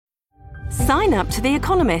Sign up to The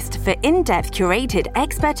Economist for in-depth curated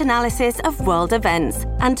expert analysis of world events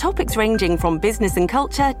and topics ranging from business and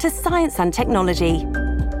culture to science and technology.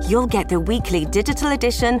 You'll get the weekly digital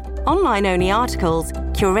edition, online-only articles,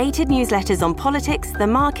 curated newsletters on politics, the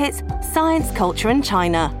markets, science, culture, and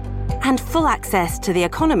China, and full access to The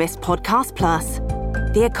Economist Podcast Plus.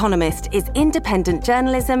 The Economist is independent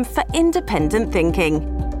journalism for independent thinking.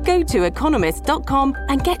 Go to economist.com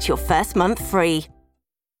and get your first month free.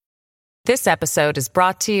 This episode is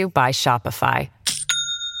brought to you by Shopify.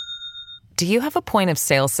 Do you have a point of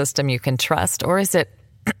sale system you can trust, or is it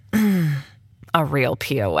a real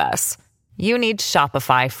POS? You need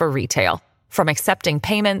Shopify for retail. From accepting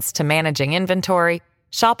payments to managing inventory,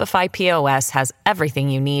 Shopify POS has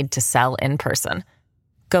everything you need to sell in person.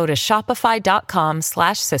 Go to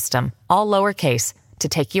shopify.com/system, all lowercase, to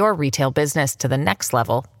take your retail business to the next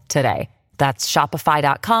level today. That's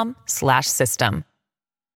shopify.com/system.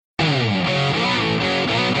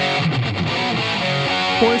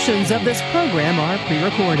 Portions of this program are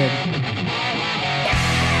pre-recorded.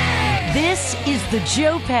 This is the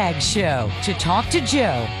Joe Pags Show. To talk to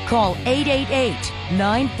Joe, call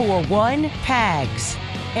 888-941-PAGS.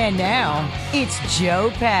 And now, it's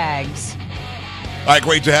Joe Pags. All right,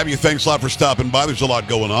 great to have you. Thanks a lot for stopping by. There's a lot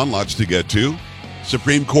going on, lots to get to.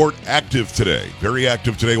 Supreme Court active today. Very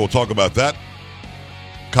active today. We'll talk about that.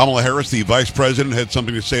 Kamala Harris, the vice president, had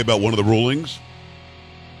something to say about one of the rulings.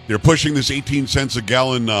 They're pushing this 18 cents a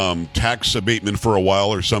gallon tax abatement for a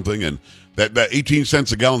while or something, and that 18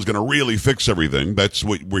 cents a gallon is going to really fix everything. That's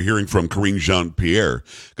what we're hearing from Karine Jean-Pierre.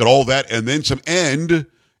 Got all that, and then some, and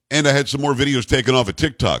I had some more videos taken off of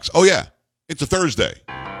TikToks. Oh, yeah, it's a Thursday.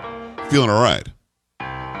 Feeling all right.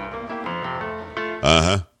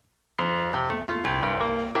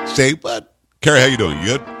 Say what? Carrie, how you doing? You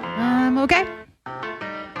good? I'm okay.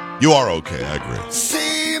 You are okay, I agree.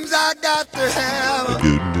 Seems I got to have a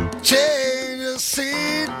change of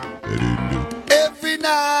scene. Every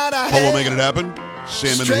night I Polo making it happen.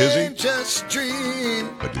 Sam and the Hizzy. Strangest dream.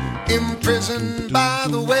 Imprisoned by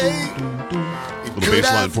the way. Little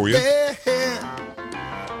bass line for you.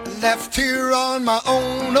 Left here on my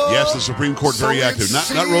own. Yes, the Supreme Court very active. Not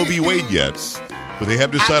Roe v. Wade yet, but they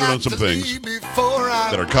have decided on some things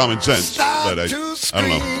that are common sense. But I don't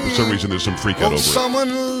know. For some reason, there's some freak out over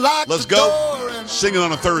it. Let's go. Sing it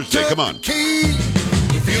on a Thursday. Come on. Feeling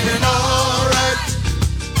all right.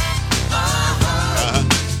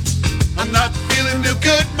 I'm not feeling too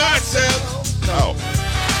good myself. Oh.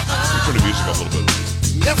 Turn the music up a little bit.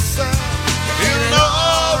 Yes, sir. Feeling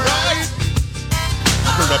all right.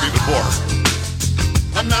 Turn it up even more.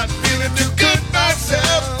 I'm not feeling too good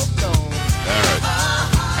myself. All right.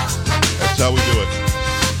 That's how we do it.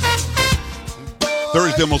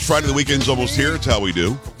 Thursday, almost Friday. The weekend's almost here. It's how we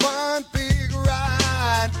do.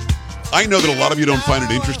 I know that a lot of you don't find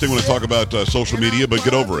it interesting when I talk about social media, but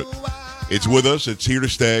get over it. It's with us. It's here to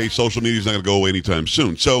stay. Social media is not going to go away anytime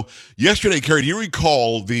soon. So yesterday, Carrie, do you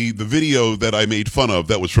recall the video that I made fun of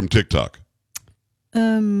that was from TikTok?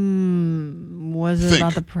 Was it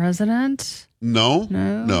about the president?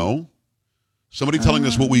 No. Somebody telling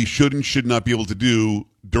us what we should and should not be able to do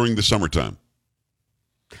during the summertime.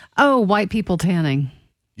 Oh, white people tanning.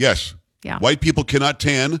 Yes. Yeah. White people cannot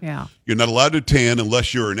tan. Yeah. You're not allowed to tan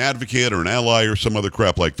unless you're an advocate or an ally or some other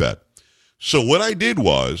crap like that. So what I did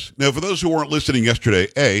was, now for those who weren't listening yesterday,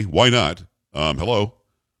 A, why not? Hello.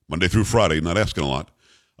 Monday through Friday, not asking a lot.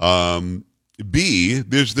 B,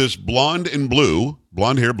 there's this blonde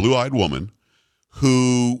hair, blue-eyed woman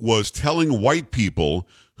who was telling white people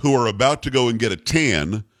who are about to go and get a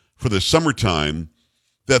tan for the summertime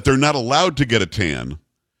that they're not allowed to get a tan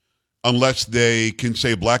unless they can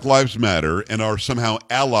say Black Lives Matter and are somehow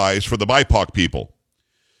allies for the BIPOC people.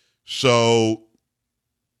 So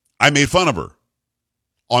I made fun of her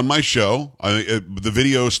on my show. The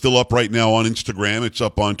video is still up right now on Instagram. It's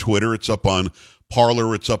up on Twitter. It's up on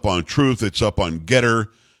Parler. It's up on Truth. It's up on Getter.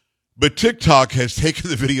 But TikTok has taken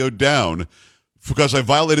the video down because I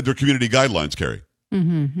violated their community guidelines, Carrie.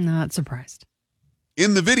 Not surprised.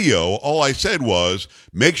 In the video, all I said was,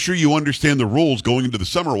 make sure you understand the rules going into the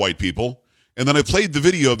summer, white people. And then I played the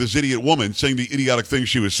video of this idiot woman saying the idiotic things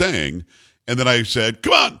she was saying. And then I said,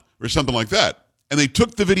 come on, or something like that. And they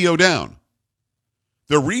took the video down.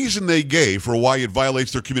 The reason they gave for why it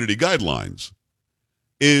violates their community guidelines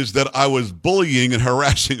is that I was bullying and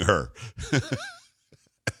harassing her.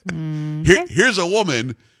 Here's a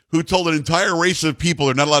woman who told an entire race of people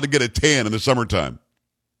they're not allowed to get a tan in the summertime.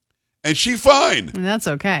 And she fine. And that's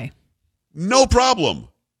okay. No problem.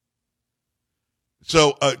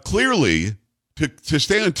 So clearly, to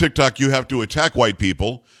stay on TikTok, you have to attack white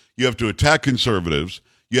people. You have to attack conservatives.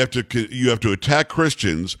 you have to attack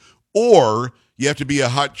Christians, or you have to be a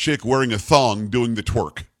hot chick wearing a thong doing the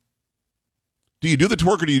twerk. Do you do the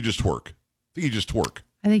twerk or do you just twerk? I think you just twerk.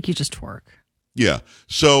 I think you just twerk. Yeah.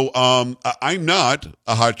 So I'm not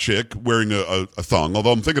a hot chick wearing a thong,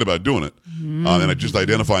 although I'm thinking about doing it. And I just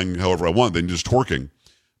identifying however I want, than just twerking.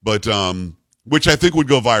 But which I think would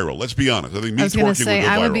go viral. Let's be honest. I think me twerking would go viral.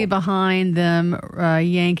 I would be behind them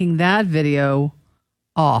yanking that video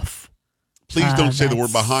off. Please don't say the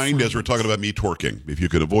word behind as we're talking about me twerking, if you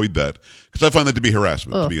could avoid that. Because I find that to be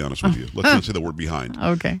harassment, to be honest with you. Let's not say the word behind.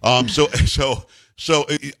 Okay. So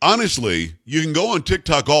honestly, you can go on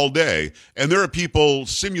TikTok all day, and there are people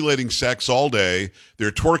simulating sex all day.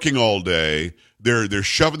 They're twerking all day. They're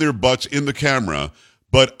shoving their butts in the camera.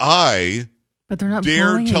 But they're not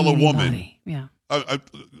dare tell a woman. Yeah.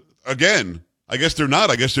 Again, I guess they're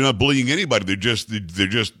not. I guess they're not bullying anybody. They're just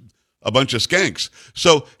a bunch of skanks.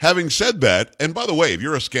 So having said that, and by the way, if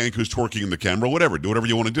you're a skank who's twerking in the camera, whatever, do whatever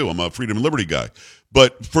you want to do. I'm a freedom and liberty guy.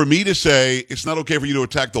 But for me to say it's not okay for you to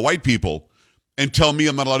attack the white people and tell me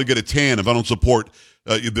I'm not allowed to get a tan if I don't support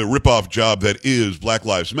the ripoff job that is Black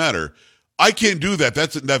Lives Matter, I can't do that.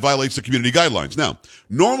 That violates the community guidelines. Now,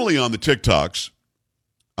 normally on the TikToks,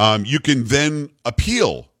 you can then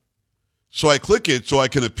appeal. So I click it so I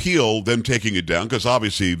can appeal them taking it down, because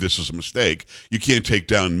obviously this is a mistake. You can't take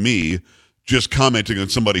down me just commenting on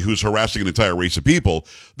somebody who's harassing an entire race of people.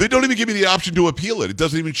 They don't even give me the option to appeal it. It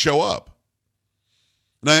doesn't even show up.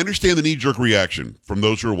 And I understand the knee-jerk reaction from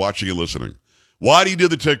those who are watching and listening. Why do you do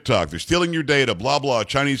the TikTok? They're stealing your data, blah, blah,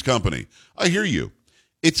 Chinese company. I hear you.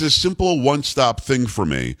 It's a simple one-stop thing for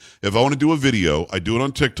me. If I want to do a video, I do it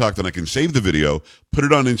on TikTok, then I can save the video, put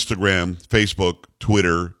it on Instagram, Facebook,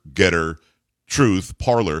 Twitter, Getter, Truth,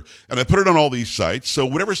 Parler, and I put it on all these sites. So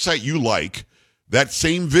whatever site you like, that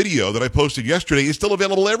same video that I posted yesterday is still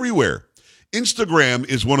available everywhere. Instagram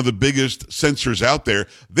is one of the biggest censors out there.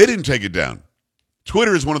 They didn't take it down.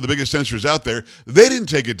 Twitter is one of the biggest censors out there. They didn't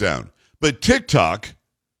take it down. But TikTok,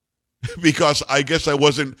 because I guess I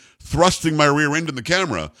wasn't thrusting my rear end in the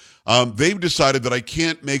camera, they've decided that I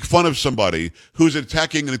can't make fun of somebody who's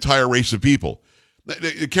attacking an entire race of people.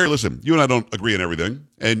 Carrie, listen, you and I don't agree on everything,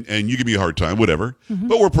 and you give me a hard time, whatever,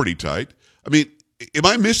 but we're pretty tight. I mean, am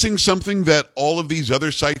I missing something that all of these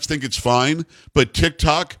other sites think it's fine, but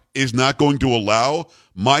TikTok is not going to allow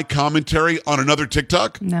my commentary on another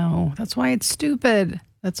TikTok? No, that's why it's stupid.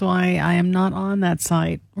 That's why I am not on that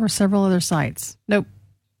site or several other sites. Nope.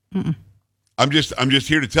 Mm-mm. I'm just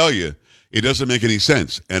here to tell you it doesn't make any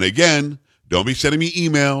sense. And again, don't be sending me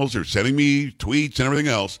emails or sending me tweets and everything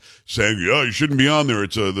else saying, yeah, you shouldn't be on there.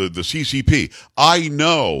 It's the CCP. I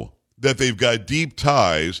know that they've got deep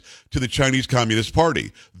ties to the Chinese Communist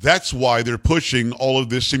Party. That's why they're pushing all of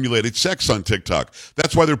this simulated sex on TikTok.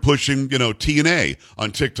 That's why they're pushing, TNA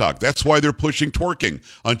on TikTok. That's why they're pushing twerking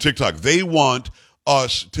on TikTok. They want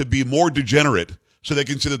us to be more degenerate so they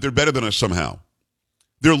can say that they're better than us somehow.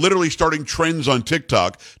 They're literally starting trends on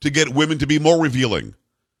TikTok to get women to be more revealing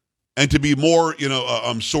and to be more,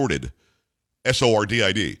 sordid,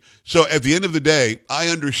 SORDID. So at the end of the day, I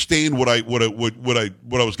understand what I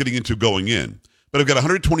was getting into going in. But I've got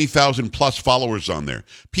 120,000 plus followers on there.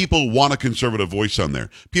 People want a conservative voice on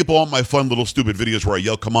there. People want my fun little stupid videos where I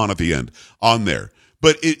yell "come on" at the end on there.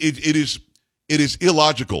 But it is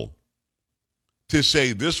illogical to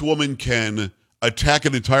say this woman can attack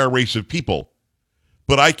an entire race of people,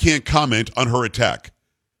 but I can't comment on her attack.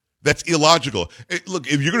 That's illogical.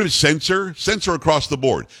 Look, if you're going to censor across the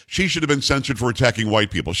board. She should have been censored for attacking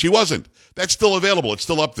white people. She wasn't. That's still available. It's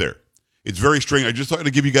still up there. It's very strange. I just thought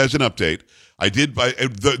I'd give you guys an update. I did.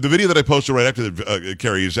 The video that I posted right after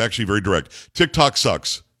Carrie is actually very direct. TikTok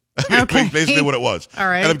sucks. Okay. Basically what it was. All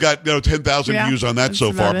right. And I've got 10,000 views on that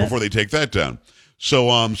so far before they take that down.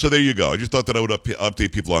 So there you go. I just thought that I would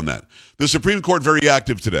update people on that. The Supreme Court very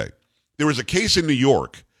active today. There was a case in New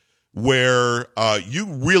York where you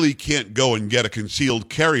really can't go and get a concealed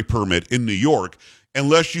carry permit in New York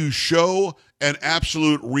unless you show an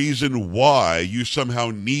absolute reason why you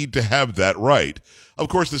somehow need to have that right. Of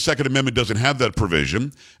course, the Second Amendment doesn't have that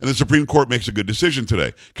provision, and the Supreme Court makes a good decision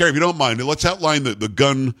today. Carrie, if you don't mind, let's outline the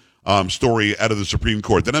gun story out of the Supreme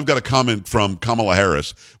Court. Then I've got a comment from Kamala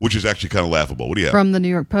Harris, which is actually kind of laughable. What do you have? From the New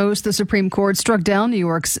York Post, the Supreme Court struck down New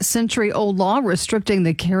York's century-old law restricting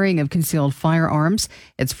the carrying of concealed firearms.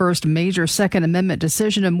 Its first major Second Amendment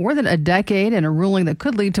decision in more than a decade, and a ruling that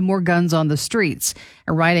could lead to more guns on the streets.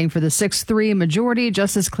 Writing for the 6-3 majority,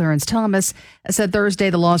 Justice Clarence Thomas said Thursday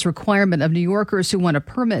the law's requirement of New Yorkers who want a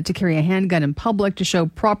permit to carry a handgun in public to show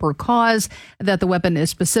proper cause that the weapon is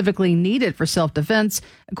specifically needed for self-defense,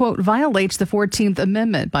 quote, quote, violates the 14th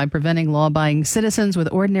Amendment by preventing law-abiding citizens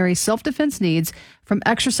with ordinary self-defense needs from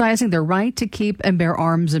exercising their right to keep and bear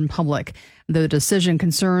arms in public. The decision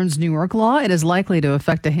concerns New York law. It is likely to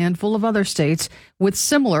affect a handful of other states with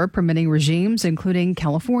similar permitting regimes, including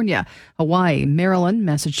California, Hawaii, Maryland,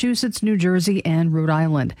 Massachusetts, New Jersey, and Rhode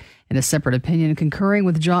Island. In a separate opinion concurring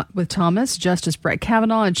with Thomas, Justice Brett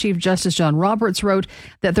Kavanaugh and Chief Justice John Roberts wrote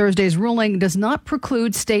that Thursday's ruling does not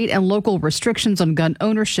preclude state and local restrictions on gun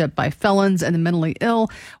ownership by felons and the mentally ill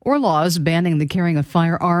or laws banning the carrying of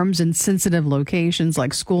firearms in sensitive locations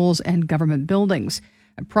like schools and government buildings.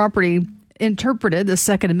 Property interpreted, the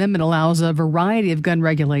Second Amendment allows a variety of gun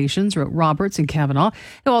regulations, wrote Roberts and Kavanaugh,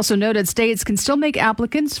 who also noted states can still make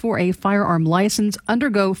applicants for a firearm license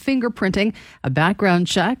undergo fingerprinting, a background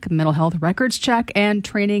check, mental health records check, and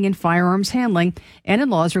training in firearms handling, and in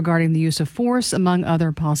laws regarding the use of force, among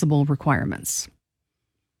other possible requirements.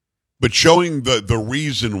 But showing the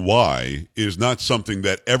reason why is not something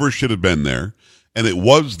that ever should have been there, and it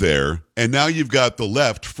was there, and now you've got the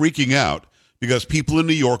left freaking out because people in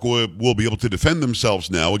New York will be able to defend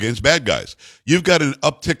themselves now against bad guys. You've got an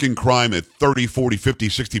uptick in crime at 30, 40, 50,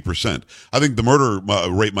 60%. I think the murder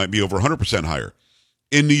rate might be over 100% higher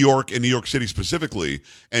in New York, in New York City specifically.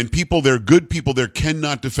 And people there, good people there,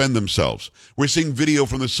 cannot defend themselves. We're seeing video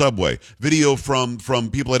from the subway, video from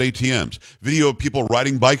people at ATMs, video of people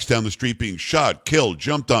riding bikes down the street being shot, killed,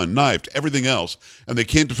 jumped on, knifed, everything else, and they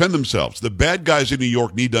can't defend themselves. The bad guys in New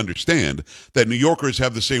York need to understand that New Yorkers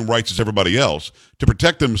have the same rights as everybody else to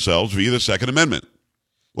protect themselves via the Second Amendment.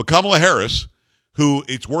 Well, Kamala Harris, who,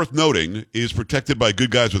 it's worth noting, is protected by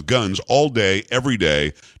good guys with guns all day, every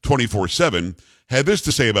day, 24/7, had this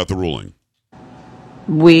to say about the ruling.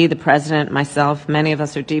 We, the president, myself, many of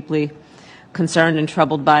us are deeply concerned and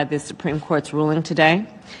troubled by the Supreme Court's ruling today.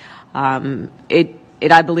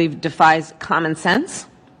 It, I believe, defies common sense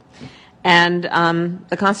and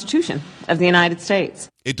the Constitution of the United States.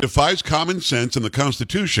 It defies common sense and the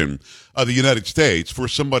Constitution of the United States for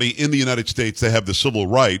somebody in the United States to have the civil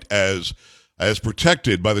right as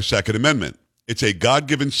protected by the Second Amendment. It's a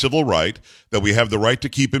God-given civil right that we have the right to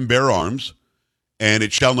keep and bear arms, and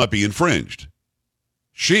it shall not be infringed.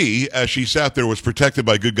 She, as she sat there, was protected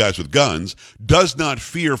by good guys with guns, does not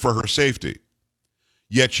fear for her safety.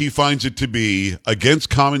 Yet she finds it to be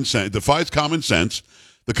against common sense, defies common sense,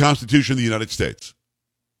 the Constitution of the United States.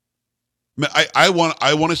 I want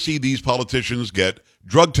to see these politicians get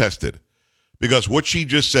drug tested because what she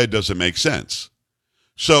just said doesn't make sense.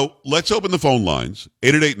 So let's open the phone lines,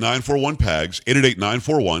 888-941-PAGS,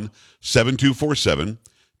 888-941-7247.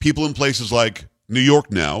 People in places like New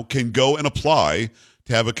York now can go and apply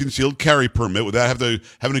to have a concealed carry permit without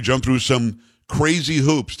having to jump through some crazy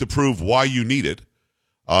hoops to prove why you need it.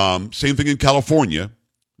 Same thing in California,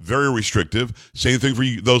 very restrictive. Same thing for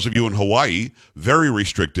those of you in Hawaii, very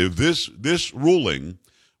restrictive. This ruling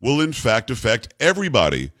will in fact affect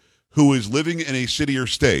everybody who is living in a city or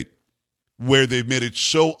state where they've made it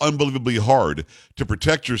so unbelievably hard to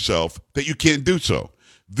protect yourself that you can't do so.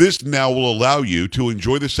 This now will allow you to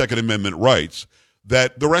enjoy the Second Amendment rights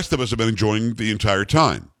that the rest of us have been enjoying the entire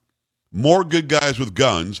time. More good guys with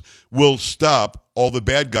guns will stop all the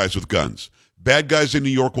bad guys with guns. Bad guys in New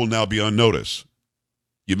York will now be on notice.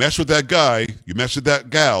 You mess with that guy, you mess with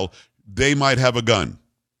that gal, they might have a gun.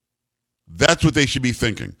 That's what they should be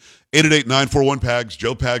thinking. 888-941-PAGS,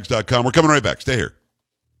 joepags.com. We're coming right back. Stay here.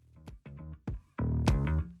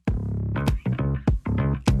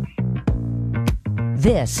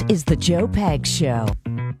 This is the Joe Pags Show.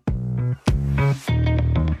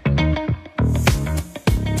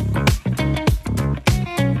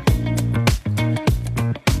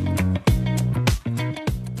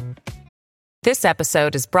 This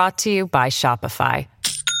episode is brought to you by Shopify.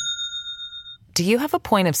 Do you have a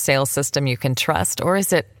point of sale system you can trust, or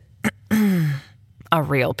is it a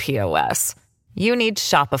real POS? You need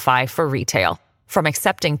Shopify for retail. From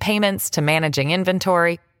accepting payments to managing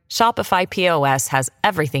inventory, Shopify POS has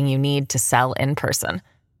everything you need to sell in person.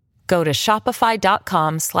 Go to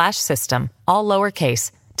shopify.com/system, all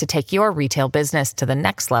lowercase, to take your retail business to the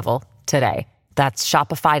next level today. That's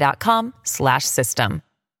shopify.com/system.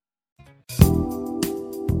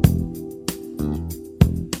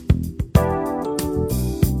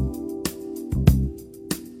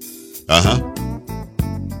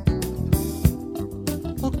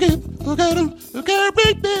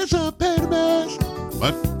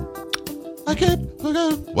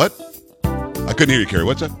 What? I couldn't hear you, Carrie.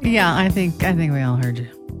 What's that? Yeah, I think we all heard you.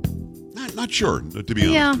 Not sure, to be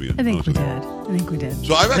honest. Yeah, with you. I think we did.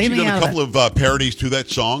 So I've actually Leave me done a out of couple of parodies to that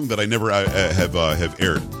song that I never have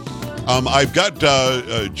aired. I've got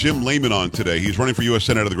Jim Lehman on today. He's running for U.S.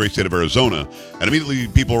 Senate out of the great state of Arizona. And immediately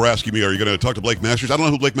people were asking me, are you going to talk to Blake Masters? I don't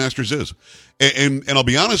know who Blake Masters is. And I'll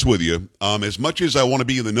be honest with you, as much as I want to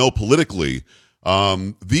be in the know politically,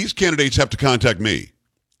 these candidates have to contact me.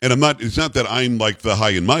 And it's not that I'm like the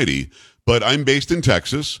high and mighty, but I'm based in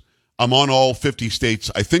Texas. I'm on all 50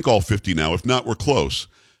 states, I think all 50 now. If not, we're close.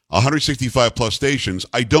 165 plus stations.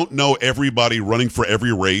 I don't know everybody running for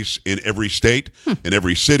every race in every state, in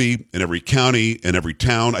every city, in every county, in every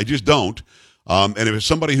town. I just don't. And if it's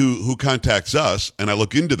somebody who contacts us and I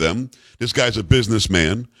look into them, this guy's a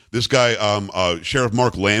businessman. This guy, Sheriff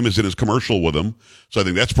Mark Lamb, is in his commercial with him. So I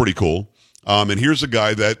think that's pretty cool. And here's a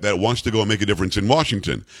guy that wants to go and make a difference in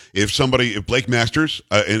Washington. If Blake Masters,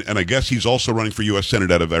 and I guess he's also running for U.S.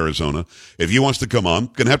 Senate out of Arizona, if he wants to come on,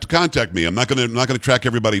 going to have to contact me. I'm not going to track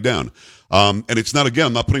everybody down. And it's not, again,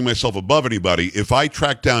 I'm not putting myself above anybody. If I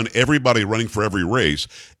track down everybody running for every race,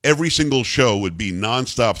 every single show would be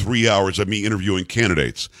nonstop 3 hours of me interviewing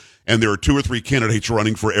candidates. And there are 2 or 3 candidates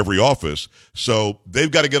running for every office. So they've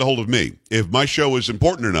got to get a hold of me. If my show is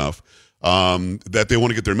important enough, that they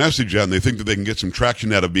want to get their message out and they think that they can get some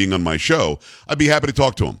traction out of being on my show, I'd be happy to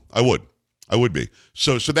talk to them. I would be.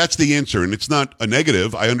 So that's the answer. And it's not a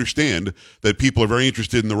negative. I understand that people are very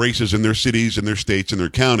interested in the races in their cities and their states and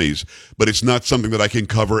their counties, but it's not something that I can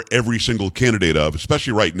cover every single candidate of,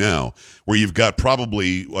 especially right now where you've got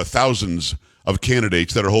probably thousands of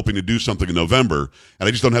candidates that are hoping to do something in November. And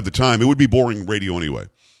I just don't have the time. It would be boring radio anyway.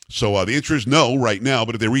 So the answer is no right now,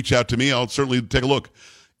 but if they reach out to me, I'll certainly take a look.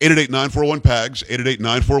 888-941-PAGS,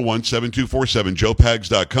 888-941-7247,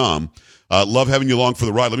 joepags.com. Love having you along for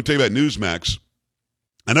the ride. Let me tell you about Newsmax.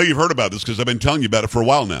 I know you've heard about this because I've been telling you about it for a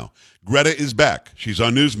while now. Greta is back. She's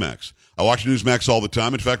on Newsmax. I watch Newsmax all the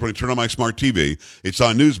time. In fact, when I turn on my smart TV, it's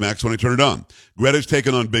on Newsmax when I turn it on. Greta's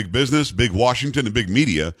taken on big business, big Washington, and big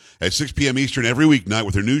media at 6 p.m. Eastern every weeknight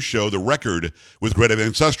with her new show, The Record with Greta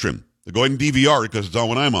Van Susteren. Go ahead and DVR it because it's on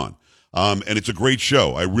when I'm on. And it's a great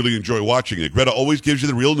show. I really enjoy watching it. Greta always gives you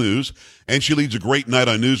the real news, and she leads a great night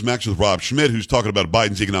on Newsmax with Rob Schmidt, who's talking about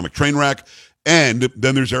Biden's economic train wreck. And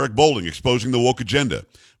then there's Eric Bolling exposing the woke agenda.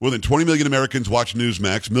 More than 20 million Americans watch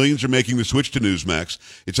Newsmax. Millions are making the switch to Newsmax.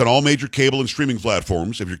 It's on all major cable and streaming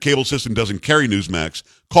platforms. If your cable system doesn't carry Newsmax,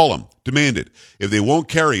 call them. Demand it. If they won't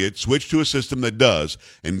carry it, switch to a system that does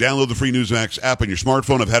and download the free Newsmax app on your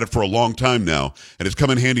smartphone. I've had it for a long time now, and it's come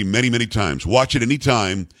in handy many, many times. Watch it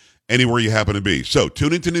anytime, anywhere you happen to be. So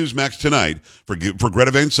tune into Newsmax tonight for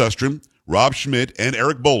Greta Van Susteren, Rob Schmidt, and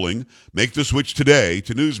Eric Bolling. Make the switch today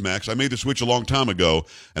to Newsmax. I made the switch a long time ago,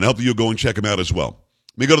 and I hope that you'll go and check them out as well.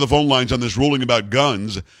 Let me go to the phone lines on this ruling about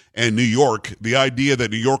guns and New York. The idea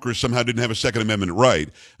that New Yorkers somehow didn't have a Second Amendment right,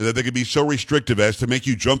 and that they could be so restrictive as to make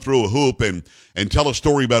you jump through a hoop and tell a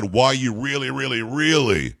story about why you really, really,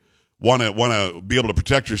 really want to be able to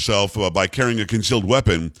protect yourself by carrying a concealed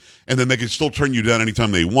weapon, and then they can still turn you down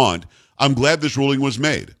anytime they want. I'm glad this ruling was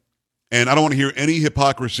made. And I don't want to hear any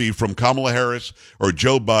hypocrisy from Kamala Harris or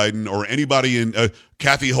Joe Biden or anybody in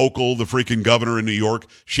Kathy Hochul, the freaking governor in New York.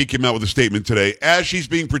 She came out with a statement today. As she's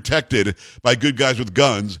being protected by good guys with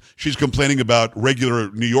guns, she's complaining about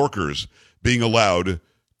regular New Yorkers being allowed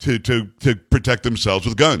to protect themselves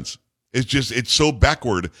with guns. It's so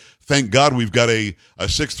backward. Thank God we've got a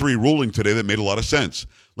 6-3 ruling today that made a lot of sense.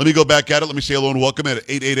 Let me go back at it. Let me say hello and welcome at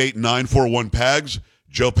 888-941-PAGS,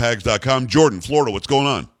 joepags.com. Jordan, Florida, what's going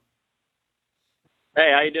on?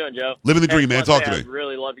 Hey, how you doing, Joe? Living the dream, man. Talk to me. I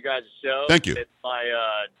really love you guys' show. Thank you. It's my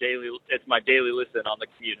daily listen on the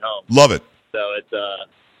commute home. Love it. So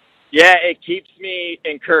it keeps me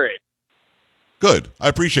encouraged. Good. I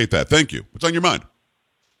appreciate that. Thank you. What's on your mind?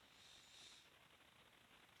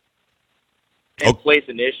 In place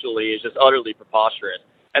initially is just utterly preposterous.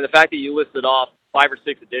 And the fact that you listed off 5 or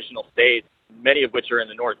 6 additional states, many of which are in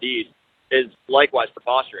the Northeast, is likewise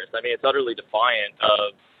preposterous. I mean, it's utterly defiant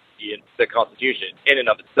of the Constitution in and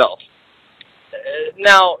of itself.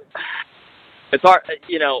 Now, it's hard,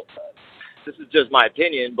 this is just my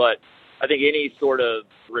opinion, but I think any sort of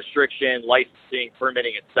restriction, licensing,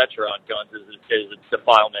 permitting, etc. on guns is a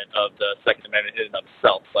defilement of the Second Amendment in and of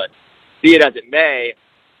itself. But be it as it may,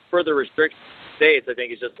 further restrictions in states, I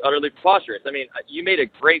think, is just utterly preposterous. I mean, you made a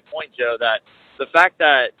great point, Joe, that the fact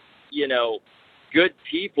that, good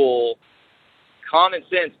people, common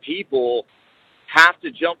sense people, have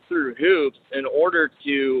to jump through hoops in order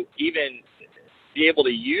to even be able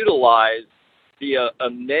to utilize the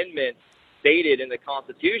amendments stated in the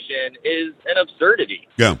Constitution is an absurdity.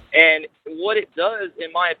 Yeah. And what it does,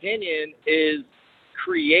 in my opinion, is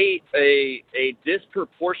create a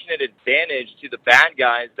disproportionate advantage to the bad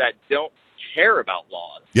guys that don't care about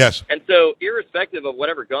laws. Yes. And so irrespective of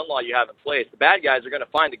whatever gun law you have in place, the bad guys are going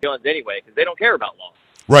to find the guns anyway because they don't care about laws.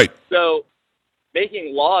 Right. So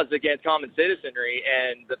making laws against common citizenry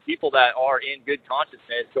and the people that are in good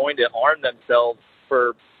consciousness going to arm themselves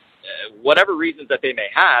for whatever reasons that they may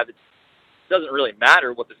have, it doesn't really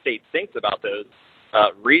matter what the state thinks about those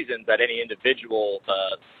reasons that any individual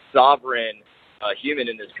sovereign human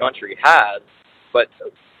in this country has. But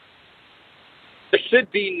there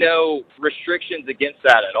should be no restrictions against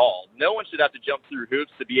that at all. No one should have to jump through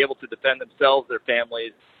hoops to be able to defend themselves, their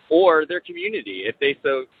families, or their community if they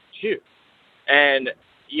so choose. And,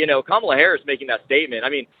 you know, Kamala Harris making that statement, I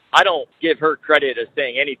mean, I don't give her credit as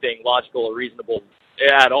saying anything logical or reasonable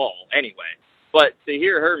at all anyway. But to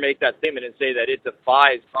hear her make that statement and say that it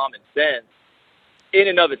defies common sense, in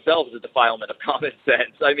and of itself is a defilement of common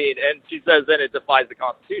sense. I mean, and she says then it defies the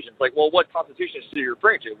Constitution. It's like, well, what Constitution is she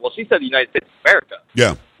referring to? Well, she said the United States of America.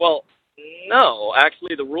 Yeah. Well, no.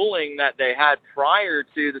 Actually, the ruling that they had prior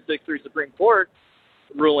to the 6-3 Supreme Court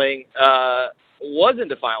ruling was in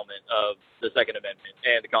defilement of the Second Amendment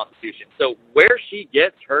and the Constitution. So where she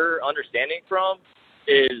gets her understanding from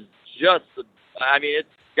is just, I mean, it's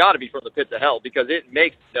got to be from the pits of hell because it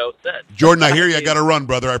makes no sense. Jordan, I hear you. I got to run,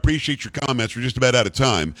 brother. I appreciate your comments. We're just about out of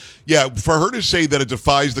time. Yeah, for her to say that it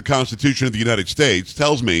defies the Constitution of the United States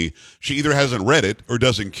tells me she either hasn't read it or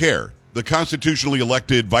doesn't care. The constitutionally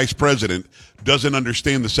elected vice president doesn't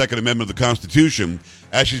understand the Second Amendment of the Constitution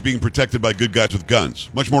as she's being protected by good guys with guns.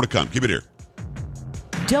 Much more to come. Keep it here.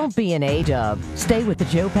 Don't be an A-dub. Stay with the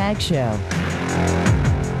Joe Pag Show.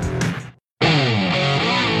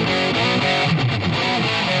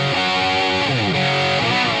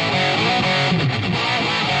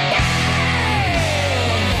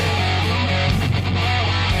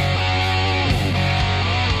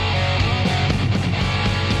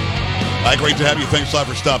 Hi, great to have you. Thanks a lot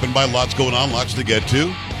for stopping by. Lots going on, lots to get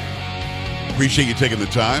to. Appreciate you taking the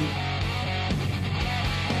time.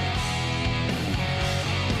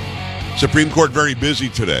 Supreme Court very busy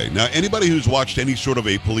today. Now, anybody who's watched any sort of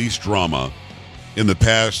a police drama in the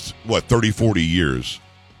past, 30, 40 years,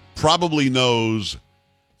 probably knows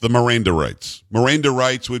the Miranda rights. Miranda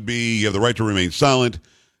rights would be you have the right to remain silent.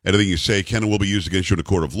 Anything you say can and will be used against you in a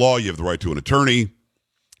court of law. You have the right to an attorney.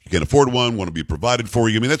 You can't afford one, want to be provided for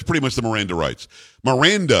you. I mean, that's pretty much the Miranda rights.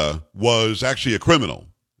 Miranda was actually a criminal,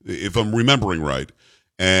 if I'm remembering right,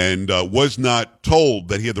 and was not told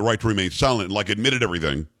that he had the right to remain silent, like admitted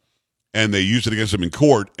everything, and they used it against him in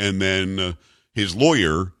court, and then his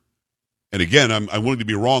lawyer, and again, I'm willing to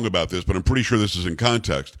be wrong about this, but I'm pretty sure this is in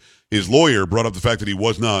context, his lawyer brought up the fact that he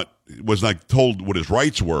was not told what his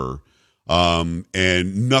rights were,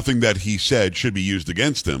 and nothing that he said should be used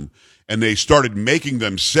against him. And they started making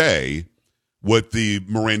them say what the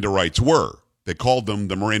Miranda rights were. They called them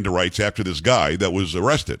the Miranda rights after this guy that was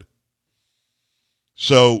arrested.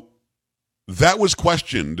 So that was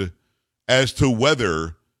questioned as to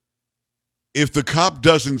whether, if the cop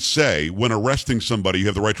doesn't say when arresting somebody you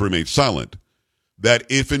have the right to remain silent, that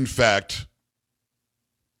if in fact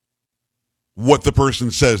what the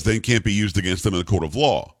person says then can't be used against them in a court of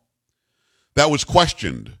law. That was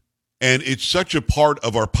questioned. And it's such a part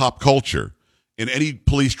of our pop culture. In any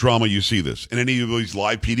police drama, you see this. In any of these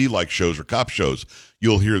live PD-like shows or cop shows,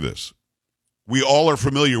 you'll hear this. We all are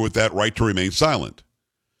familiar with that right to remain silent.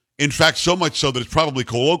 In fact, so much so that it's probably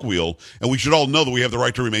colloquial, and we should all know that we have the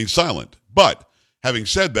right to remain silent. But having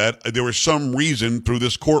said that, there was some reason through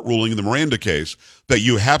this court ruling in the Miranda case that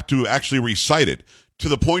you have to actually recite it, to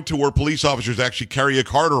the point to where police officers actually carry a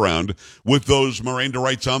card around with those Miranda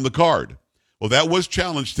rights on the card. Well, that was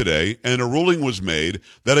challenged today, and a ruling was made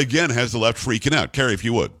that, again, has the left freaking out. Carrie, if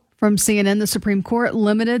you would. From CNN, the Supreme Court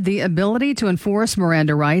limited the ability to enforce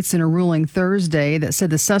Miranda rights in a ruling Thursday that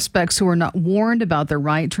said the suspects who are not warned about their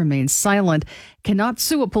right to remain silent cannot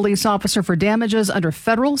sue a police officer for damages under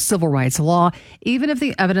federal civil rights law, even if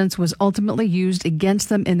the evidence was ultimately used against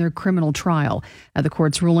them in their criminal trial. Now, the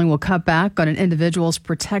court's ruling will cut back on an individual's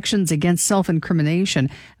protections against self-incrimination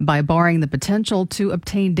by barring the potential to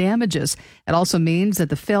obtain damages. It also means that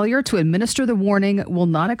the failure to administer the warning will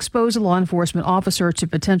not expose a law enforcement officer to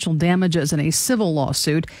potential damages in a civil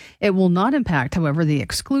lawsuit. It will not impact, however, the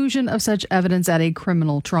exclusion of such evidence at a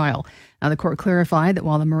criminal trial. Now, the court clarified that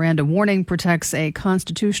while the Miranda warning protects a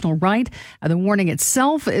constitutional right, the warning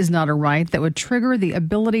itself is not a right that would trigger the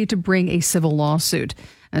ability to bring a civil lawsuit.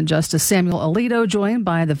 And Justice Samuel Alito, joined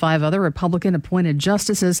by the 5 other Republican-appointed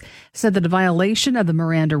justices, said that a violation of the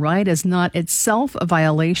Miranda right is not itself a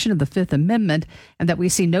violation of the Fifth Amendment, and that we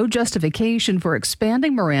see no justification for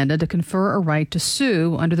expanding Miranda to confer a right to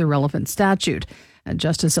sue under the relevant statute. And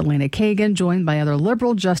Justice Elena Kagan, joined by other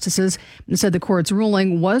liberal justices, said the court's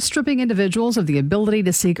ruling was stripping individuals of the ability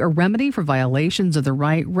to seek a remedy for violations of the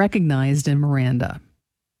right recognized in Miranda.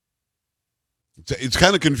 It's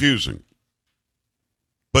kind of confusing.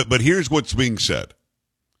 But here's what's being said.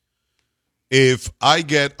 If I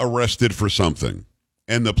get arrested for something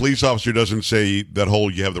and the police officer doesn't say that whole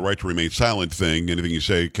you have the right to remain silent thing, anything you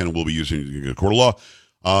say can and will be used in a court of law,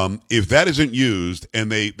 if that isn't used and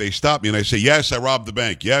they stop me and I say, yes, I robbed the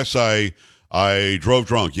bank. Yes, I drove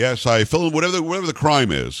drunk. Yes, I fill in whatever the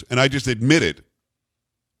crime is, and I just admit it,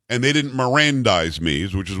 and they didn't Mirandize me,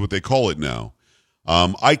 which is what they call it now,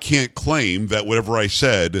 I can't claim that whatever I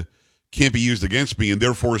said can't be used against me and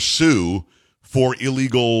therefore sue for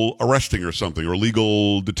illegal arresting or something, or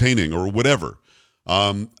illegal detaining or whatever.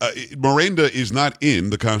 Miranda is not in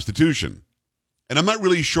the Constitution. And I'm not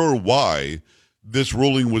really sure why this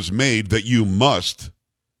ruling was made that you must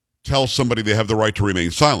tell somebody they have the right to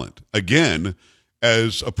remain silent. Again,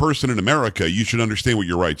 as a person in America, you should understand what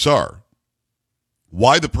your rights are.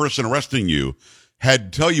 Why the person arresting you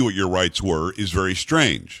had to tell you what your rights were is very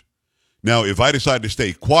strange. Now, if I decide to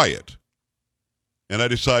stay quiet and I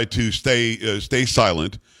decide to stay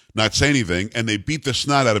silent, not say anything, and they beat the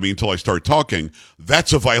snot out of me until I start talking,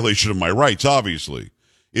 that's a violation of my rights, obviously.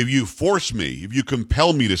 If you force me, if you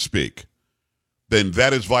compel me to speak, then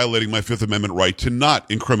that is violating my Fifth Amendment right to not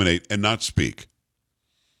incriminate and not speak.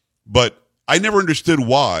 But I never understood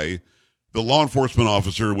why the law enforcement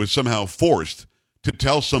officer was somehow forced to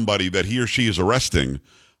tell somebody that he or she is arresting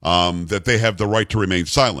that they have the right to remain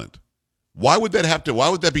silent. Why would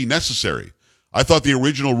that be necessary? I thought the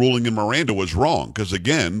original ruling in Miranda was wrong because,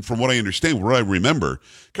 again, from what I understand, what I remember,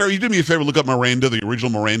 Carrie, you did me a favor, look up Miranda, the original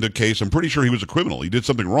Miranda case. I'm pretty sure he was a criminal. He did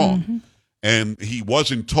something wrong. Mm-hmm. And he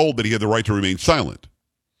wasn't told that he had the right to remain silent.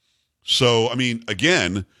 So, I mean,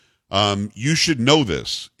 again, you should know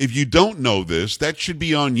this. If you don't know this, that should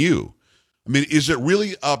be on you. I mean, is it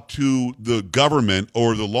really up to the government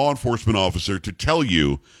or the law enforcement officer to tell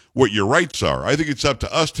you what your rights are? I think it's up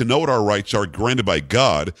to us to know what our rights are, granted by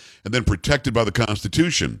God and then protected by the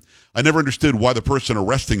Constitution. I never understood why the person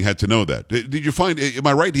arresting had to know that. Did you find, am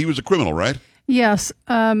I right? He was a criminal, right? Yes.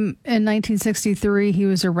 In 1963, he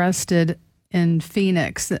was arrested in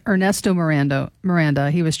Phoenix. Ernesto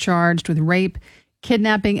Miranda. He was charged with rape,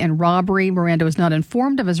 kidnapping, and robbery. Miranda was not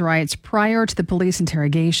informed of his rights prior to the police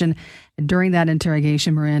interrogation. And during that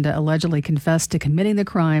interrogation, Miranda allegedly confessed to committing the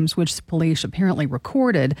crimes, which the police apparently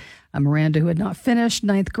recorded. Miranda, who had not finished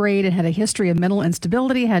ninth grade and had a history of mental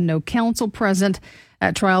instability, had no counsel present.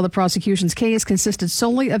 At trial, the prosecution's case consisted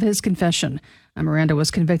solely of his confession. Miranda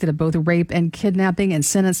was convicted of both rape and kidnapping and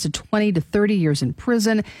sentenced to 20 to 30 years in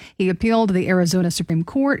prison. He appealed to the Arizona Supreme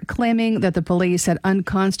Court, claiming that the police had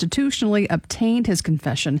unconstitutionally obtained his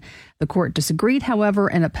confession. The court disagreed, however,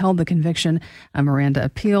 and upheld the conviction. Miranda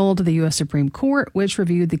appealed to the U.S. Supreme Court, which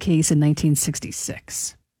reviewed the case in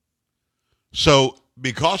 1966. So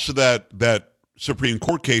because of that Supreme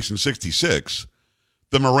Court case in 66,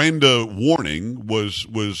 the Miranda warning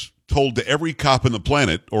was told to every cop in the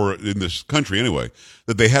planet, or in this country anyway,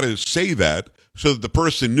 that they had to say that so that the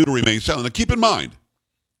person knew to remain silent. Now, keep in mind,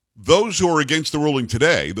 those who are against the ruling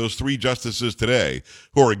today, those 3 justices today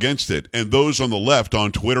who are against it, and those on the left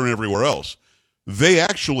on Twitter and everywhere else, they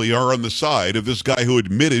actually are on the side of this guy who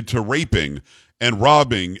admitted to raping and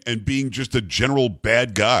robbing and being just a general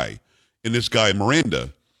bad guy in this guy,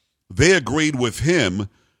 Miranda. They agreed with him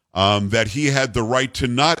that he had the right to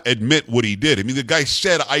not admit what he did. I mean, the guy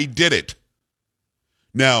said, I did it.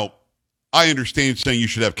 Now, I understand saying you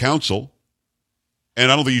should have counsel,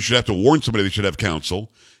 and I don't think you should have to warn somebody they should have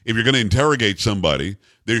counsel. If you're going to interrogate somebody,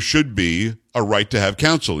 there should be a right to have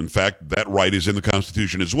counsel. In fact, that right is in the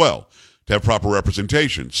Constitution as well, to have proper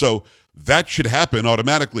representation. So that should happen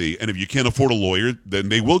automatically, and if you can't afford a lawyer, then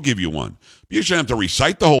they will give you one. But you shouldn't have to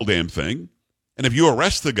recite the whole damn thing. And if you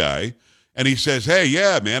arrest the guy, and he says, hey,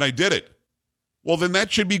 yeah, man, I did it, well, then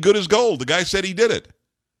that should be good as gold. The guy said he did it.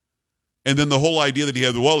 And then the whole idea that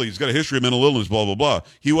he's got a history of mental illness, blah, blah, blah.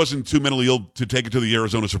 He wasn't too mentally ill to take it to the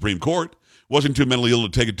Arizona Supreme Court. Wasn't too mentally ill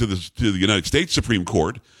to take it to the United States Supreme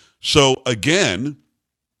Court. So, again,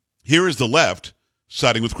 here is the left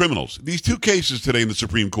siding with criminals. These 2 cases today in the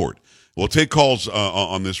Supreme Court. We'll take calls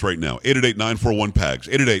on this right now. 888-941-PAGS.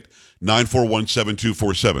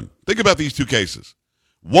 888-941-7247. Think about these 2 cases.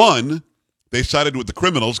 One, They sided with the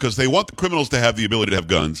criminals because they want the criminals to have the ability to have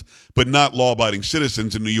guns, but not law-abiding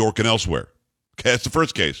citizens in New York and elsewhere. Okay, that's the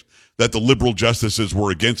first case, that the liberal justices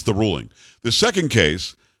were against the ruling. The second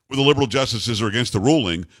case, where the liberal justices are against the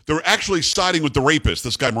ruling, they're actually siding with the rapist,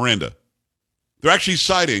 this guy Miranda. They're actually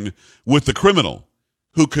siding with the criminal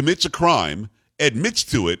who commits a crime, admits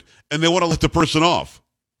to it, and they want to let the person off.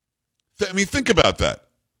 I mean, think about that.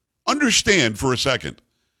 Understand for a second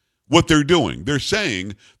what they're doing. They're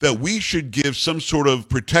saying that we should give some sort of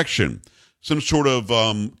protection, some sort of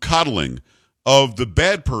coddling of the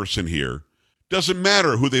bad person here. Doesn't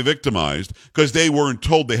matter who they victimized, because they weren't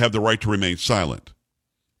told they have the right to remain silent.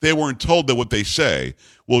 They weren't told that what they say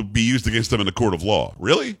will be used against them in a court of law.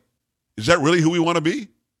 Really? Is that really who we want to be?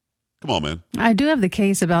 Come on, man. I do have the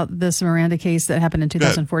case about this Miranda case that happened in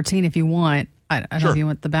 2014, if you want. I don't know if you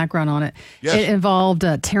want the background on it. Yes. It involved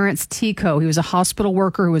Terrence Tico. He was a hospital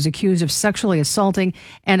worker who was accused of sexually assaulting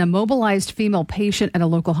an immobilized female patient at a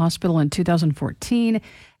local hospital in 2014.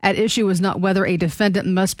 At issue was not whether a defendant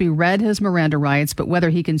must be read his Miranda rights, but whether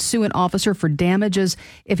he can sue an officer for damages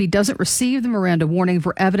if he doesn't receive the Miranda warning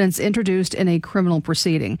for evidence introduced in a criminal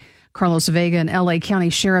proceeding. Carlos Vega, an L.A. County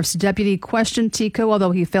Sheriff's deputy, questioned Tico,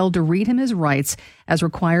 although he failed to read him his rights as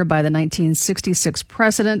required by the 1966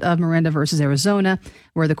 precedent of Miranda versus Arizona,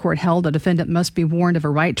 where the court held a defendant must be warned of a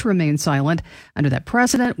right to remain silent. Under that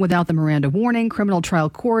precedent, without the Miranda warning, criminal trial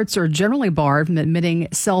courts are generally barred from admitting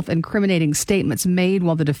self-incriminating statements made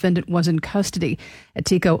while the defendant was in custody.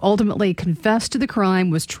 Tico ultimately confessed to the crime,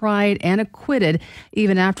 was tried and acquitted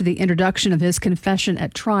even after the introduction of his confession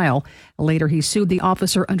at trial. Later, he sued the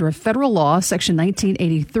officer under a federal law, Section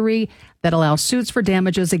 1983, that allows suits for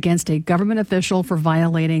damages against a government official for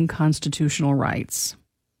violating constitutional rights.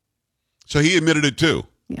 So he admitted it too.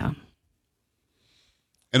 Yeah.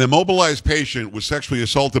 An immobilized patient was sexually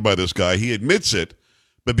assaulted by this guy. He admits it,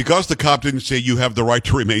 but because the cop didn't say you have the right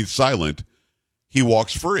to remain silent, he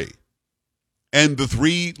walks free. And the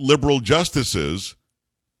three liberal justices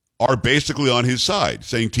are basically on his side,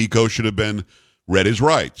 saying Tico should have been read his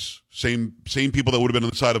rights. Same people that would have been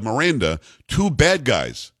on the side of Miranda. Two bad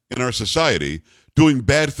guys in our society doing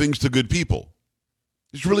bad things to good people.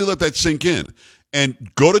 Just really let that sink in.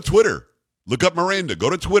 And go to Twitter. Look up Miranda. Go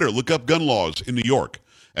to Twitter. Look up gun laws in New York.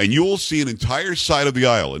 And you will see an entire side of the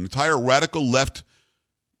aisle, an entire radical left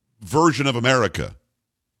version of America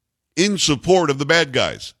in support of the bad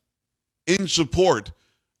guys, in support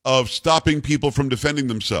of stopping people from defending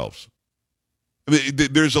themselves. I mean,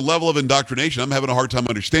 there's a level of indoctrination I'm having a hard time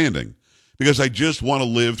understanding, because I just want to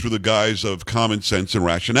live through the guise of common sense and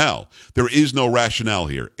rationale. There is no rationale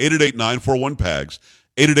here. 888-941-PAGS,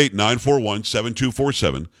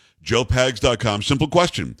 888-941-7247, joepags.com. Simple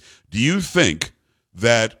question. Do you think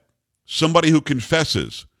that somebody who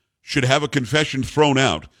confesses should have a confession thrown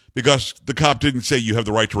out because the cop didn't say you have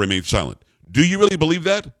the right to remain silent? Do you really believe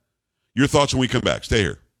that? Your thoughts when we come back. Stay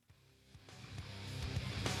here.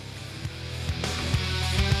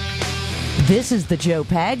 This is the Joe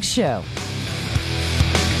Pags Show.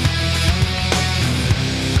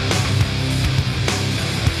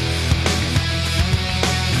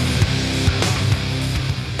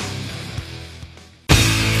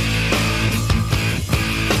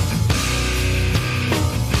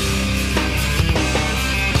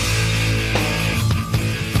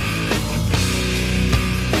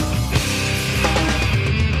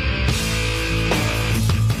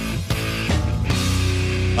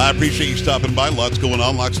 I appreciate you stopping by. Lots going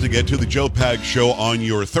on, lots to get to. The Joe Pags Show on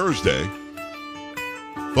your Thursday.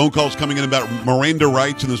 Phone calls coming in about Miranda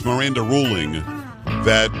rights and this Miranda ruling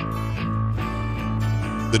that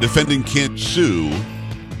the defendant can't sue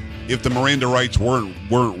if the Miranda rights weren't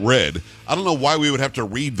read. I don't know why we would have to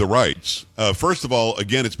read the rights. First of all,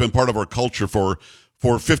 again, it's been part of our culture for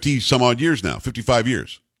 50 some odd years now, 55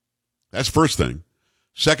 years. That's first thing.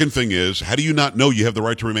 Second thing is, how do you not know you have the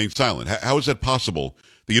right to remain silent? How is that possible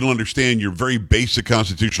that you don't understand your very basic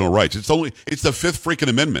constitutional rights? It's the Fifth freaking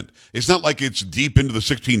Amendment. It's not like it's deep into the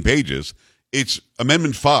 16 pages. It's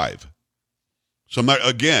Amendment 5. So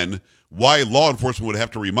again, why law enforcement would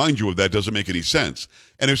have to remind you of that doesn't make any sense.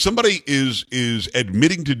 And if somebody is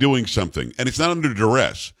admitting to doing something and it's not under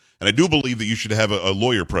duress, and I do believe that you should have a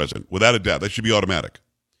lawyer present, without a doubt, that should be automatic.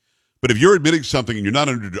 But if you're admitting something and you're not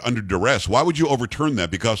under duress, why would you overturn that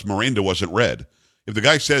because Miranda wasn't read? If the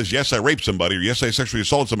guy says, yes, I raped somebody, or yes, I sexually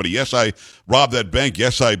assaulted somebody, yes, I robbed that bank,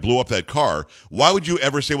 yes, I blew up that car, why would you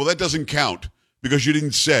ever say, well, that doesn't count because you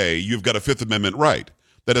didn't say you've got a Fifth Amendment right?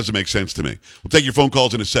 That doesn't make sense to me. We'll take your phone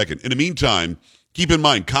calls in a second. In the meantime, keep in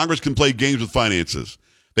mind, Congress can play games with finances.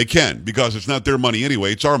 They can, because it's not their money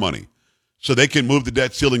anyway, it's our money. So they can move the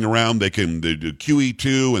debt ceiling around. They can do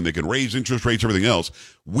QE2 and they can raise interest rates, everything else.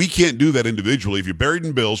 We can't do that individually. If you're buried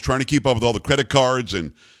in bills, trying to keep up with all the credit cards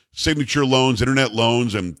and signature loans, internet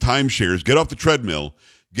loans, and timeshares, get off the treadmill.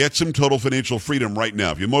 Get some total financial freedom right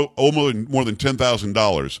now. If you owe more than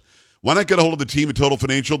 $10,000, why not get a hold of the team at Total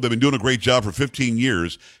Financial? They've been doing a great job for 15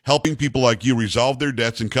 years, helping people like you resolve their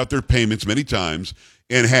debts and cut their payments many times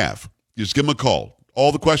in half. Just give them a call.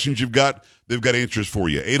 All the questions you've got, they've got answers for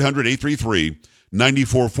you.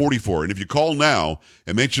 800-833-9444. And if you call now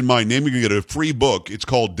and mention my name, you're going to get a free book. It's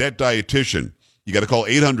called Debt Dietitian. You got to call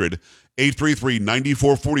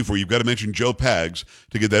 800-833-9444. You've got to mention Joe Pags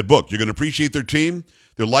to get that book. You're going to appreciate their team.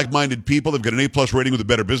 They're like-minded people. They've got an A-plus rating with the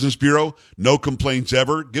Better Business Bureau. No complaints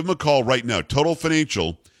ever. Give them a call right now. Total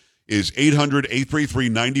Financial is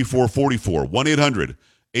 800-833-9444.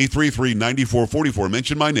 1-800-833-9444.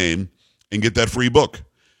 Mention my name and get that free book.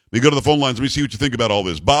 Let me go to the phone lines. Let me see what you think about all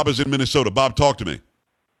this. Bob is in Minnesota. Bob, talk to me.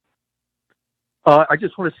 I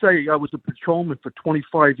just want to say I was a patrolman for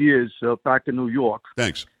 25 years back in New York.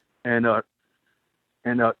 Thanks. And I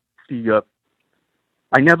never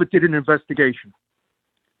did an investigation.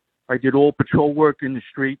 I did all patrol work in the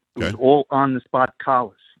street. It was all on-the-spot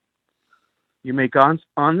collars. You make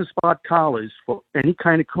on-the-spot collars for any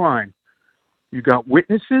kind of crime. You got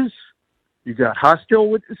witnesses. You got hostile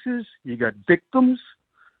witnesses. You got victims.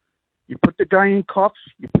 You put the guy in cuffs.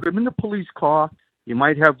 You put him in the police car. You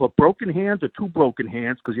might have a broken hand or two broken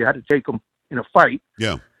hands because you had to take him in a fight.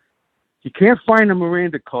 Yeah. You can't find a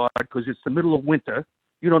Miranda card because it's the middle of winter.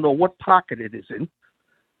 You don't know what pocket it is in.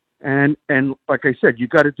 And like I said, you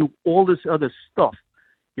got to do all this other stuff.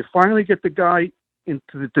 You finally get the guy into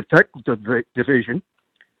the detective division,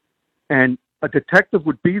 and a detective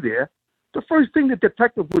would be there. The first thing the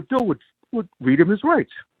detective would do would read him his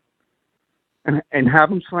rights and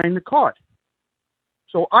have him sign the card.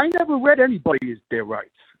 So I never read anybody's their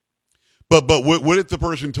rights. But what if the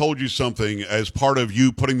person told you something as part of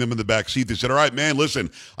you putting them in the back seat? They said, all right, man, listen,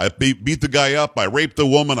 I beat the guy up, I raped the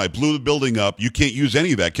woman, I blew the building up. You can't use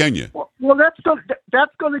any of that, can you? Well, that's going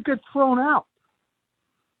to get thrown out.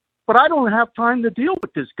 But I don't have time to deal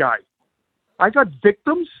with this guy. I got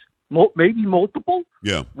victims, maybe multiple,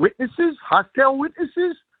 witnesses, hostile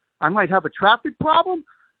witnesses. I might have a traffic problem.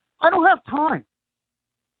 I don't have time.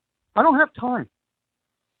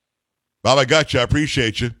 Bob, I got you. I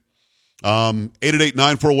appreciate you.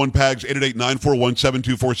 888-941-PAGS,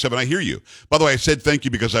 888-941-7247. I hear you. By the way, I said thank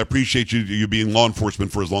you because I appreciate you being law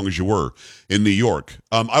enforcement for as long as you were in New York.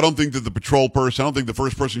 I don't think that the patrol person, I don't think the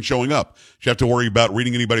first person showing up should have to worry about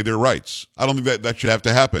reading anybody their rights. I don't think that should have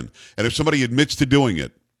to happen. And if somebody admits to doing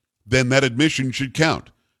it, then that admission should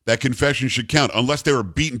count. That confession should count, unless they were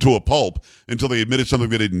beaten to a pulp until they admitted something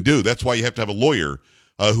they didn't do. That's why you have to have a lawyer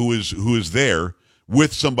who is there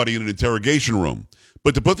with somebody in an interrogation room.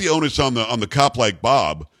 But to put the onus on the cop like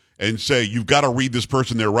Bob and say, you've got to read this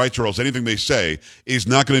person their rights or else anything they say is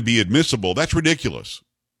not going to be admissible, that's ridiculous.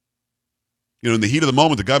 In the heat of the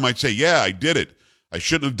moment, the guy might say, yeah, I did it. I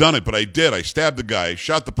shouldn't have done it, but I did. I stabbed the guy. I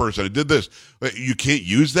shot the person. I did this. You can't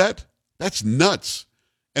use that? That's nuts.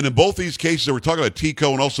 And in both these cases, we're talking about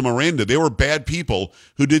Tico and also Miranda. They were bad people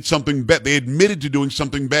who did something bad. They admitted to doing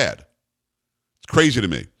something bad. It's crazy to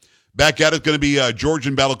me. Back at it, going to be George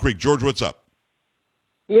in Battle Creek. George, what's up?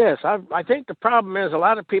 Yes, I think the problem is a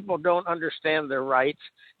lot of people don't understand their rights.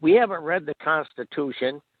 We haven't read the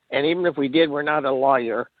Constitution, and even if we did, we're not a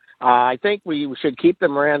lawyer. I think we should keep the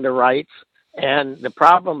Miranda rights, and the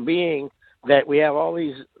problem being that we have all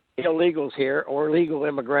these illegals here or illegal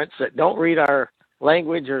immigrants that don't read our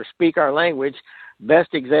language or speak our language.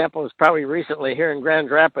 Best example is probably recently here in Grand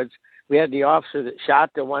Rapids. We had the officer that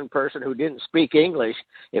shot the one person who didn't speak English.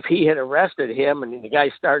 If he had arrested him and the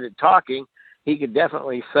guy started talking, he could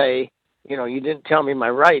definitely say, you didn't tell me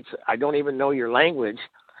my rights. I don't even know your language.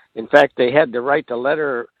 In fact, they had to write the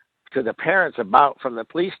letter to the parents from the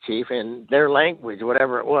police chief in their language,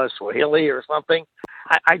 whatever it was, Swahili or something.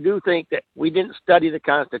 I do think that we didn't study the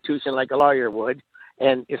Constitution like a lawyer would,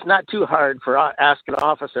 and it's not too hard for ask an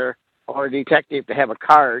officer or a detective to have a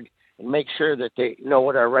card and make sure that they know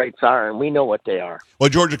what our rights are, and we know what they are. Well,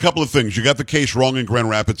 George, a couple of things. You got the case wrong in Grand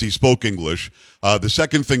Rapids. He spoke English. The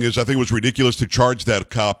second thing is I think it was ridiculous to charge that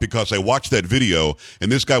cop because I watched that video,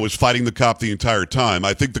 and this guy was fighting the cop the entire time.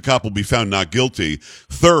 I think the cop will be found not guilty.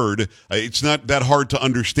 Third, it's not that hard to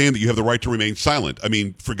understand that you have the right to remain silent. I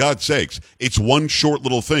mean, for God's sakes, it's one short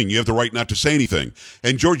little thing. You have the right not to say anything.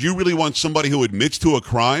 And, George, you really want somebody who admits to a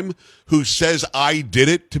crime who says, I did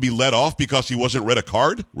it, to be let off because he wasn't read a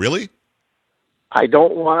card? Really? I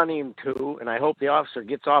don't want him to, and I hope the officer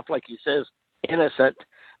gets off like he says, innocent.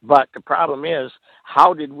 But the problem is,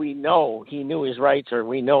 how did we know he knew his rights, or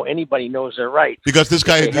we know anybody knows their rights? Because this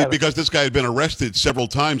guy had been arrested several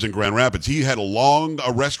times in Grand Rapids. He had a long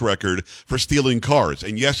arrest record for stealing cars,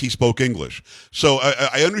 and yes, he spoke English. So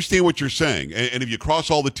I understand what you're saying, and if you cross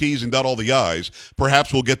all the T's and dot all the I's,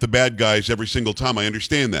 perhaps we'll get the bad guys every single time. I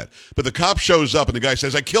understand that. But the cop shows up, and the guy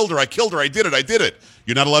says, I killed her, I did it.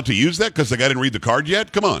 You're not allowed to use that because the guy didn't read the card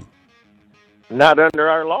yet? Come on. Not under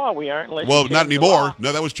our law, we aren't. Well, not anymore.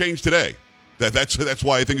 No, that was changed today. That's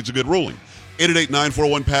why I think it's a good ruling.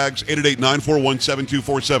 888-941-PAGS,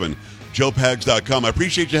 888-941-7247, joepags.com. I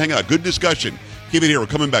appreciate you hanging out. Good discussion. Keep it here. We're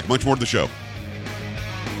coming back. Much more to the show.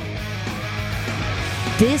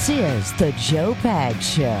 This is the Joe Pags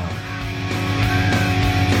Show.